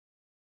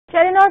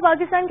Telenor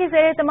Pakistan की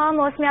ज़ेर तमाम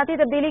मौसमियाती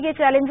तब्दीली के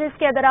चैलेंजेस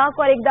के अदराक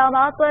और इकदाम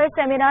पर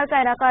सेमिनार का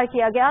इनेकाद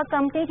किया गया।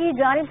 कंपनी की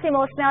जानिब से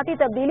मौसमियाती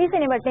तब्दीली से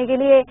निपटने के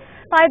लिए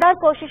पायदार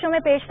कोशिशों में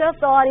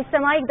पेशरफ्त और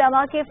इज्तिमाई इकदाम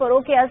के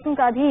फरोग के अज़्म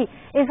का भी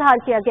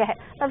इजहार किया गया है।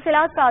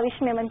 तफसीलात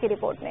काविश मेमन की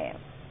रिपोर्ट में।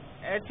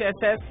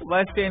 HSS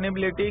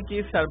सस्टेनेबिलिटी की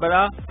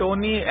सरबराह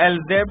टोनी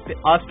एल्जेप्ट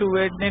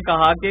आस्टुवेट ने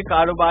कहा कि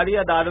कारोबारी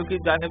अदारों की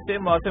जानिब से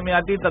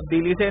मौसमियाती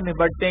तब्दीली से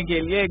निपटने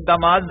के लिए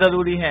इकदाम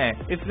जरूरी हैं।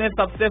 इसमें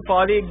सबसे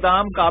फौरी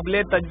इकदाम काबिल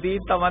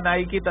तजदीद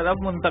तवानाई की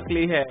तरफ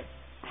मुंतकली है।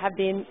 Have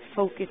been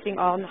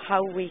focusing on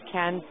how we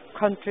can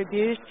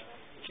contribute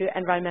to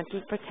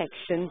environmental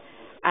protection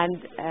and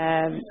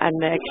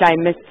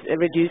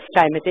reduce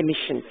climate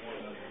emissions.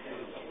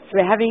 So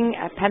we're having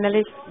a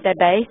panelist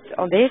debate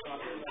on this,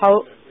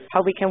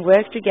 how we can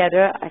work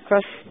together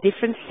across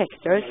different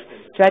sectors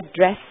to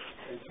address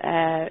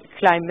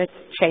climate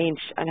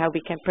change and how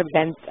we can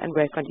prevent and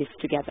work on this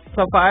together.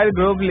 Sapphire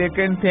group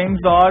लेकिन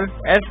things और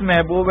S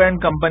Mehboob and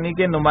company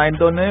के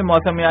नुमाइंदों ने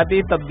मौसमियाती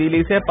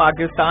तब्दीली से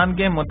पाकिस्तान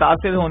के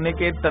मुतासिर होने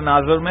के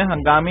तनाजुर में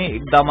हंगामी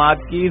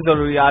इकदामात की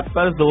जरूरियात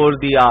पर जोर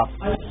दिया।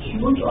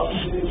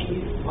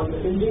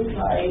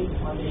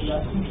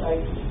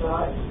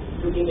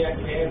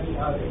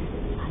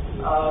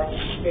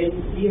 When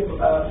we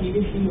have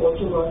previously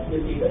also worked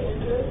with data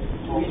centers,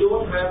 we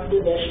don't have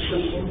the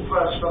necessary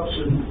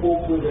infrastructure to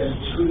cope with and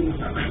screen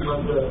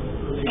on the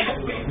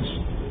relations.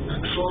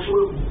 So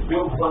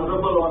we're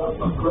vulnerable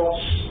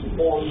across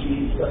all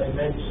these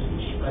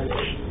dimensions.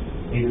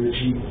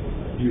 Energy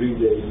during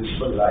the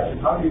useful life.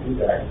 How do you do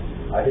that?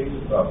 I think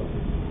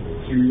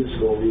few years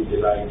ago we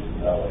designed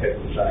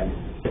head-design.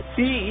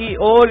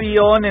 CEO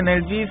rayon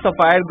energy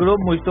sapphire group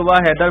Mushtaba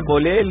Haider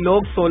बोले,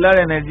 लोग solar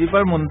energy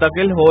पर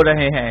मुंतकिल हो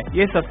रहे हैं।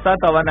 ये सस्ता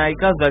तवानाई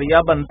का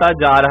जरिया बनता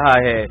जा रहा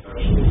है।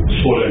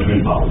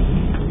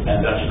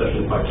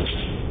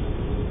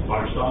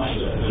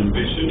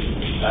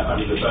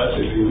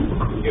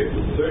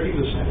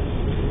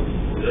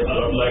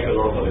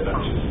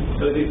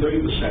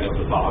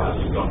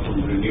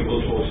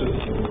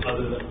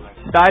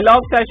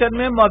 डायलॉग सेशन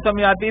में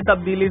मौसमियाती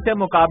तब्दीली से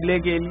मुकाबले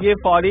के लिए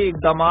फौरी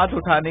इकदामात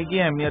उठाने की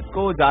अहमियत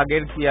को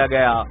उजागर किया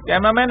गया।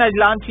 कैमरामैन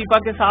अजलान शीफा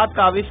के साथ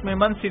काविश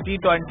मेमन, सिटी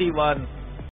 21।